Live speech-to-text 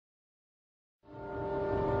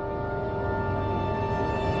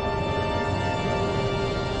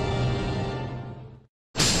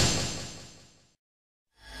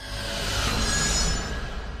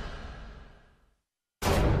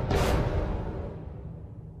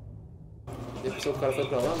Depois o cara foi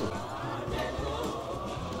pra lá, mano.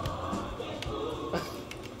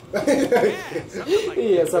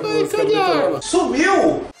 E essa música Cadê a arma?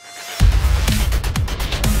 Sumiu!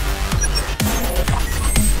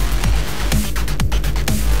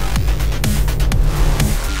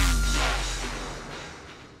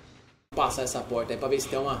 Passar essa porta aí pra ver se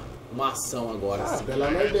tem uma ação agora. Ah, pelo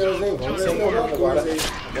amor de Deus, hein? Vamos ver se tem alguma coisa aí.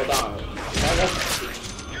 Vou dar.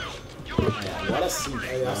 Agora sim.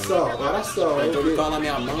 Aí, ação, agora ação, hein? Eu tô ficando na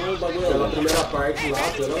minha mão, o bagulho é Pela lá. primeira parte lá,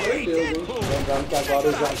 pelo amor de Deus, hein? Lembrando que agora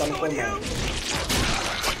o João tá no comando.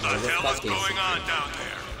 Eu vou ficar tenso.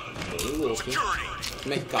 Meio louco, hein?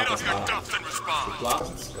 Como é que cata as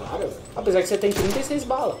balas? Cara, Apesar que você tem 36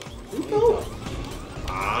 balas. então.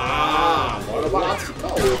 Ah, agora o barato fica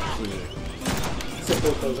louco, filho. Você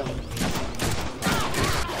voltou já.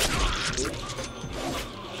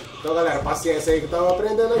 Então, galera, paciência aí que eu tava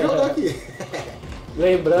aprendendo a jogar aqui.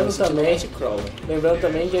 Lembrando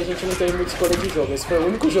também que a gente não teve muita escolha de jogo. Esse foi o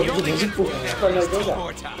único jogo do Deadpool pra nós jogar.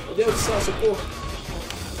 Meu Deus do céu, socorro.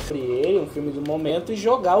 Criei um filme do momento e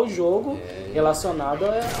jogar o jogo relacionado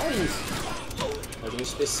a isso. É um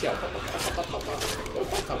especial.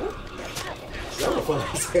 Acabou? Não, vou falar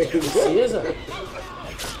isso aí. Precisa?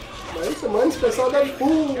 Mas semana especial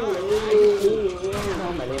Deadpool.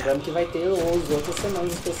 Não, mas lembrando que vai ter as outras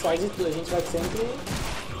semanas especiais e tudo. A gente vai sempre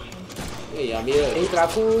E aí, a mira entrar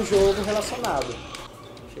com o jogo relacionado.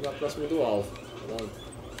 chegar próximo do alvo.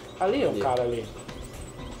 Ali, um cara ali.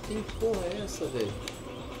 Que porra é essa, velho?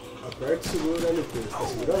 Aperta e segura o LP. Você tá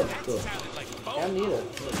segurando? Tô. É a mira.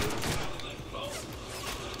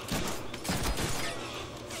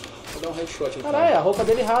 Vou dar um headshot no Caralho, a roupa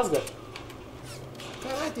dele rasga.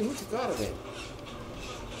 Caralho, tem muito cara, velho.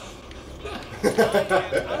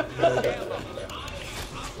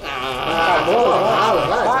 Acabou?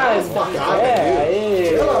 vai, aí.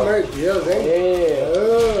 Pelo amor de Deus, hein?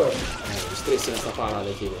 Estressando essa parada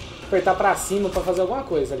aqui, velho. Apertar pra cima pra fazer alguma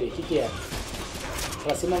coisa ali. O que é?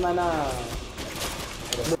 Pra cima vai na...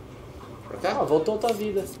 Pra cá? Ah, voltou a tua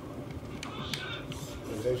vida.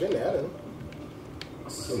 Mas regenera, né?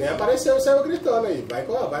 Nem apareceu e saiu gritando aí. Vai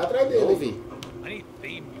atrás dele. Ouvi.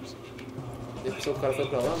 Depois o cara foi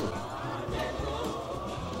pra lá, mano.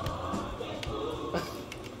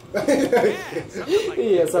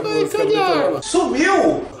 E essa música Cadê a arma?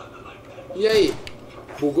 Sumiu! E aí?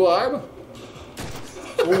 Bugou a arma?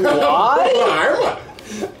 Uai! Uma arma?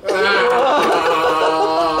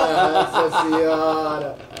 Nossa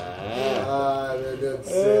senhora! Ai, meu Deus do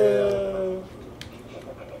céu!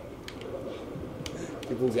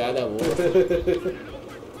 Que bugada boa.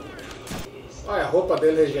 Olha, a roupa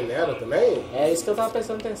dele regenera também? É isso que eu tava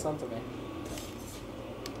prestando atenção também.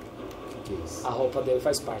 Que isso? A roupa dele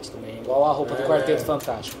faz parte também, igual a roupa do Quarteto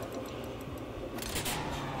Fantástico.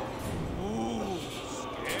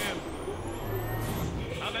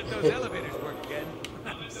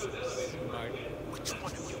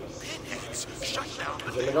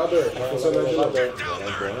 O elevador, tá funcionando de novo.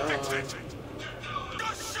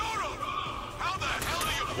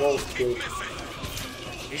 Voltei.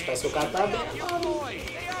 Parece que o cara tá bem.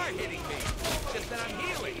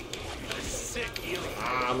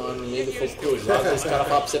 Ah, mano, no meio do fogo cruzado, esse cara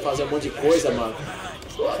fala pra você fazer um monte de coisa, mano.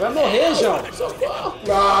 Você vai morrer, João. Socorro!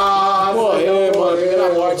 Nossa, Morreu, mano.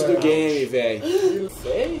 Primeira morte do game, velho.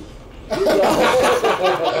 Sei.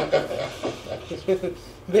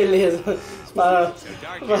 Beleza.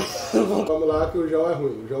 Vamos lá que o João é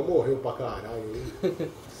ruim. O João morreu pra caralho.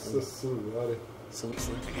 Nossa senhora.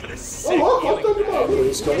 Ô louco, olha o tanto de Por maluco.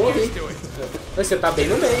 isso que eu morri. Mas você tá bem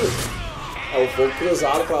no meio. É o fogo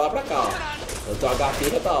cruzado pra lá pra cá, ó. Eu tô HP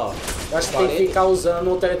já tá, ó. Eu acho que tem que ficar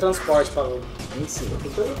usando o teletransporte pra 25.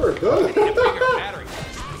 Você tá me cortando?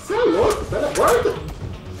 Você é louco, teleporta?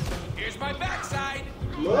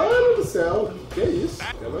 Mano do céu, que isso?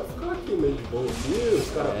 Ela vai ficar aqui meio de boa aqui,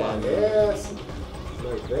 os caras aparecem.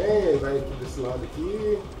 Nós vem, vai aqui desse lado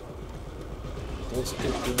aqui. Uns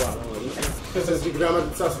tubarão aí. Essas diagramas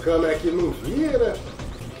dessas câmeras aqui não vira.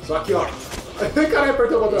 Só que, ó. Caralho,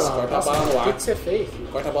 apertou o botão. Isso, corta a bala no O ar. que você fez?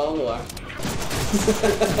 Corta a bala no ar.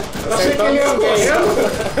 Eu achei que ele ia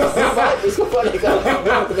correndo. Vai, por isso que eu falei, cara.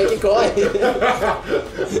 Como é que corre?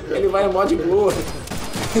 Ele vai no modo de boa.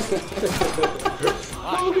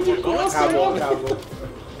 Acabou.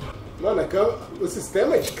 Mano, o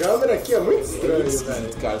sistema de câmera aqui é muito estranho,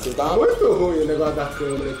 velho. Cara, você tá... Muito ruim o negócio da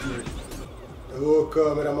câmera aqui. Ô,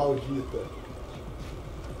 câmera maldita.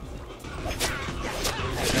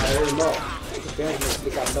 Aí, irmão. Tem alguma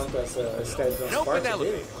explicação pra esse teletransporte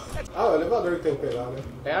dele? Ah, o elevador que tem que pegar, né?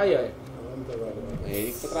 É aí. É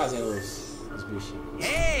ele que tá trazendo os bichinhos.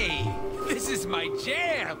 Hey, this is my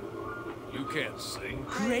jam. You can't sing.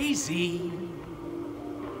 Crazy.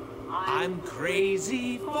 I'm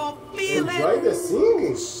crazy for Enjoy the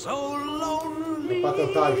singing? so lonely. Pra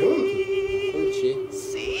cantar junto? Curti.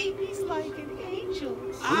 See, he's like an angel.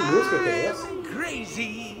 Que música que é essa? I'm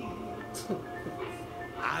crazy.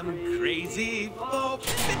 I'm crazy for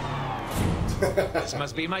This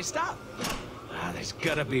must be my stop. There's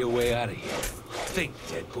gotta be a way out of here. Think,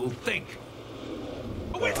 Deadpool, think.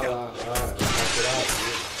 A window.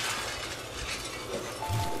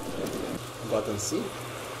 Bota assim?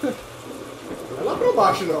 Não é lá pra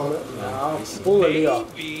baixo não, né? Não, pula ali, ó.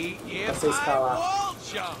 Maybe Pra if você I escalar. wall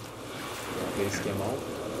jump. Aquele esquemão.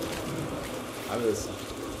 Ah, meu Deus.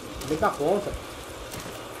 Vem com a ponta.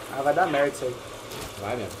 Ah, vai dar merda isso aí.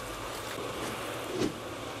 Vai mesmo.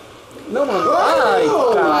 Não, mano. Ai,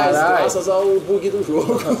 Mas caralho. graças ao bug do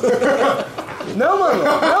jogo. Não, mano.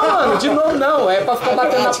 Não, mano. De novo, não. É pra ficar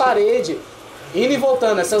batendo na parede. Indo e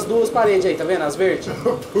voltando. Essas duas paredes aí, tá vendo? As verdes.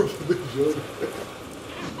 O bug do jogo.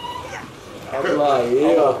 Olha lá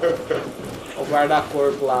aí, ó. O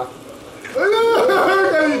guarda-corpo lá.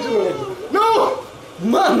 Caiu de novo. Não!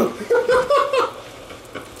 Mano!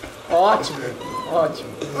 Ótimo, ótimo.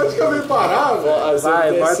 Onde que eu vim parar, velho?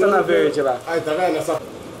 Vai, bota na verde lá. Aí, tá vendo essa...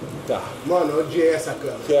 Tá. Mano, eu odiei essa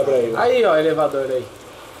câmera. Quebra aí. Aí, ó, elevador aí.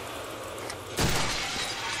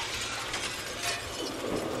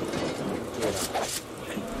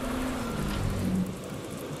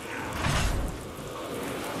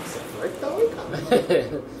 Fortão, hein, cara?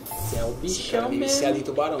 Esse é o bichão Esse é mesmo. ali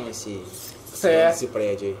tubarão, esse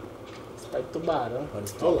prédio aí. Esse pai de tubarão.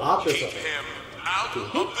 Olá, pessoal. Out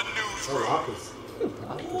of the newsroom. Olá,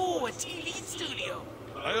 pessoal. Oh, a TV studio.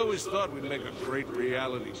 I always thought we'd make a great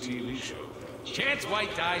reality TV show. Chance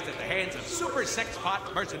White dies at the hands of super sex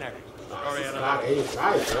pot mercenaries. Cara, aí,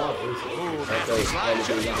 sai fora.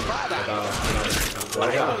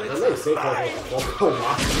 Eu nem sei qual é o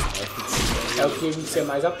máximo. É o que você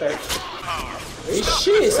mais aperta.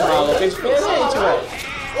 Ixi, esse maluco é diferente, velho.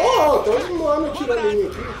 Ô, tem um ano tirando ele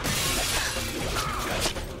aqui.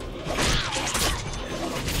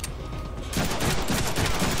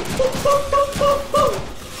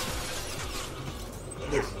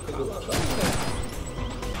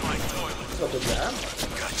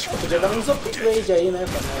 Podia dar uns upgrade aí, né?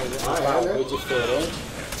 Pra nós, né? né? Diferente.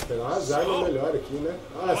 Pegar umas armas melhores aqui, né?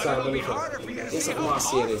 Ah, essa arma ali, cara. Pensa com uma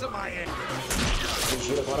cera aí.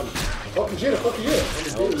 Gira agora, mano. Qual que gira? Qual que gira?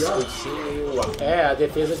 Vamos ver, já. E o ar. É, a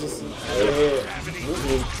defesa de cima.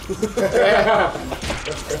 É.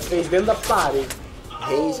 Fez dentro da parede.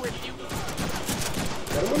 Reis.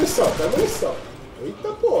 Quero munição. Eita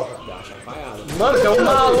porra. Dá uma chapaiada. Mano, tem um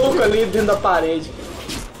maluco ali dentro da parede.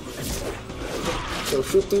 Tem o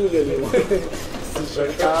chutulho ali, mano. Esse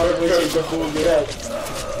jogo tá muito de bug, velho.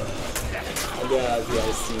 Olha a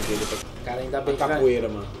assim dele. Cara, ainda bem que Capoeira,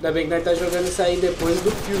 mano. ainda bem que nós tá jogando isso aí depois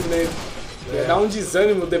do filme, né? Ia dar um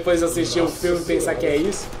desânimo depois de assistir o filme e pensar que é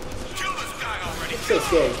isso. O que vocês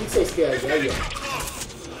querem? O que vocês querem? Aí, ó.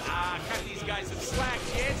 Cut these guys some slack,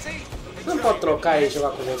 Chancey. Não pode trocar e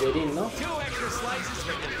jogar com o Wolverine, não? 2 extra slices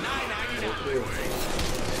for $9.99.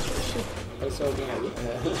 Apareceu alguém ali?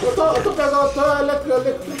 Eu tô pegando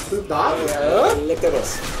eletricidade.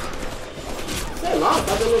 Leteiros. Sei lá,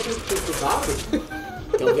 tá dando eletricidade.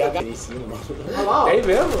 Tem um VHS em cima, mano. Olha lá, ó. Tem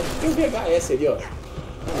mesmo? Tem um VHS ali, ó.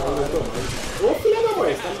 Ô, filha da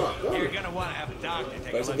mãe, você tá bacana? You're gonna want to have a doctor take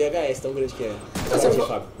a Parece um look. VHS, tão grande que é. Volta aqui,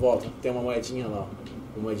 Fábio. Volta. Tem uma moedinha lá, ó.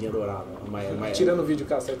 Uma moedinha dourada. Tirando o vídeo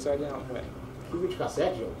cassete, você vai ganhar um, velho. Que vídeo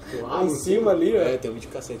cassete, ó. Lá em cima ali, ó. É, tem um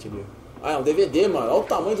videocassete ali. Ah, é um DVD, mano. Olha o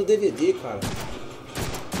tamanho do DVD, cara.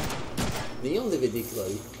 Nem é um DVD aquilo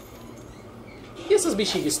ali. E essas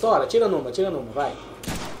bexigas estoura? Tira numa, vai.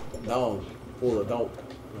 Dá um... Pula, dá um...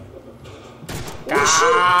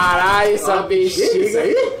 Caralho, essa bexiga. Isso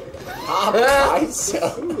aí? Rapaz do céu.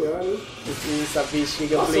 Senhora, hein? Essa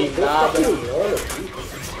bexiga Nossa, blindada. eu tô pulando aqui.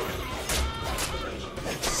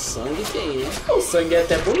 Sangue tem, né? O sangue é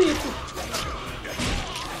até bonito.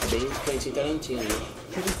 É bem Quentin Tarantino, né?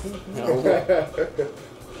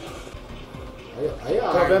 Aí, O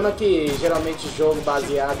problema é que geralmente jogo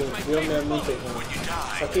baseado em filme é muito ruim.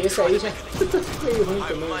 Só que esse aí já é meio ruim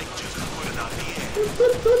também.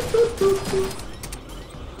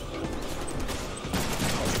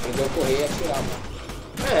 Aprendeu a correr e atirar, mano.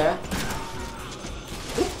 É.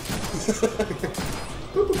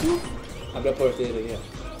 Abre a porteira aí, ó.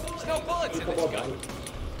 There's no bullets in this gun.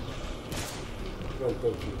 Pronto,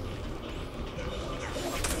 aqui.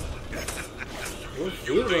 Um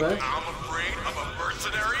filme, né? I'm afraid I'm a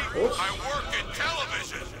mercenary. I work in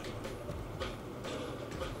television.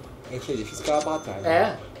 É que é difícil aquela batalha.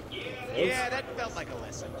 É. Yeah, that felt like a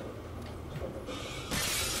lesson.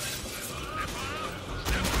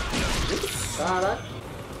 Caraca.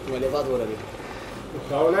 Um elevador ali.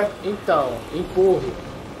 Então, né? Então, empurre.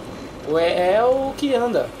 O é o que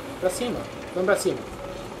anda pra cima. Vamos pra cima.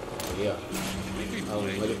 Ali, ó. Ah, um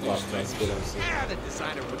helicóptero lá esperando assim. Yeah, the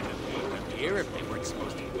designer wouldn't have put them here if they weren't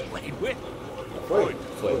supposed to be played with. Foi?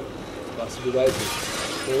 Foi. Posso segurar aqui.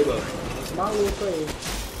 Foi, mano. Esse maluco aí.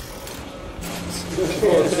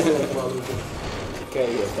 Fica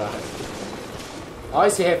aí, tá? Ó,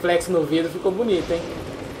 esse reflexo no vidro ficou bonito, hein?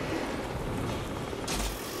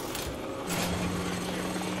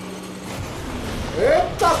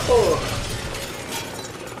 Eita porra!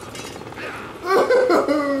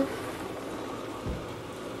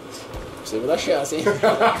 Segunda chance, hein?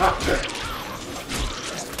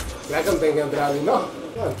 Será que eu não tenho que entrar ali, não?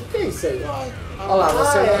 Mano, o que é isso aí? Olha lá,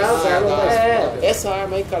 você é as armas da espada. Essa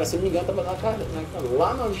arma aí, cara, se eu não me engano, tava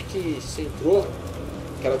lá onde que você entrou,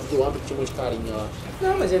 que era do âmbito, tinha um monte de carinha lá.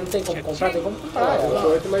 Não, mas ele não tem como comprar, tem como comprar. Ah, ela.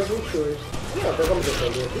 28 mais 28. Não, tem como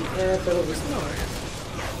defender aqui? É, pelo visto não.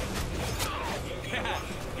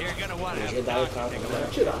 You're gonna want to have Jedi, cara.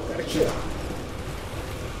 Quero tirar, quero tirar.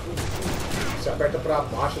 Você aperta pra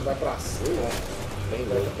baixo, vai pra cima. Bem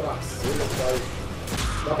Aperta louco. pra cima, vai.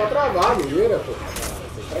 Dá pra travar a mira, pô.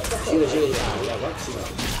 Gira. Agora sim.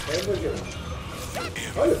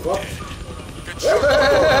 Olha o copo.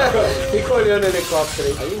 Fica olhando o helicóptero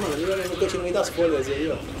aí. Aí, mano, eu tô tirando no meio das folhas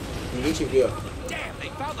aí, ó. Ninguém te vê, ó. Damn, they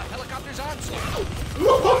found the helicopter's onslaught.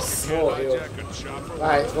 Nossa! Morreu.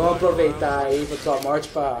 Vai, vamos aproveitar aí pra sua morte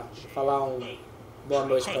pra falar boa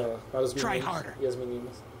noite para os meninos e as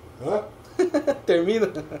meninas. Hã?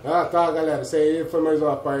 Termina? Ah, tá, galera. Isso aí foi mais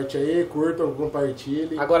uma parte aí. Curtam,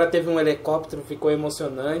 compartilhem. Agora teve um helicóptero, ficou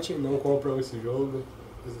emocionante. Não compram esse jogo.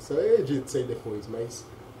 Isso aí eu edito isso aí depois, mas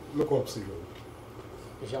não compro esse jogo.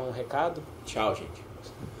 Já um recado? Tchau, gente.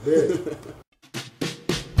 Beijo.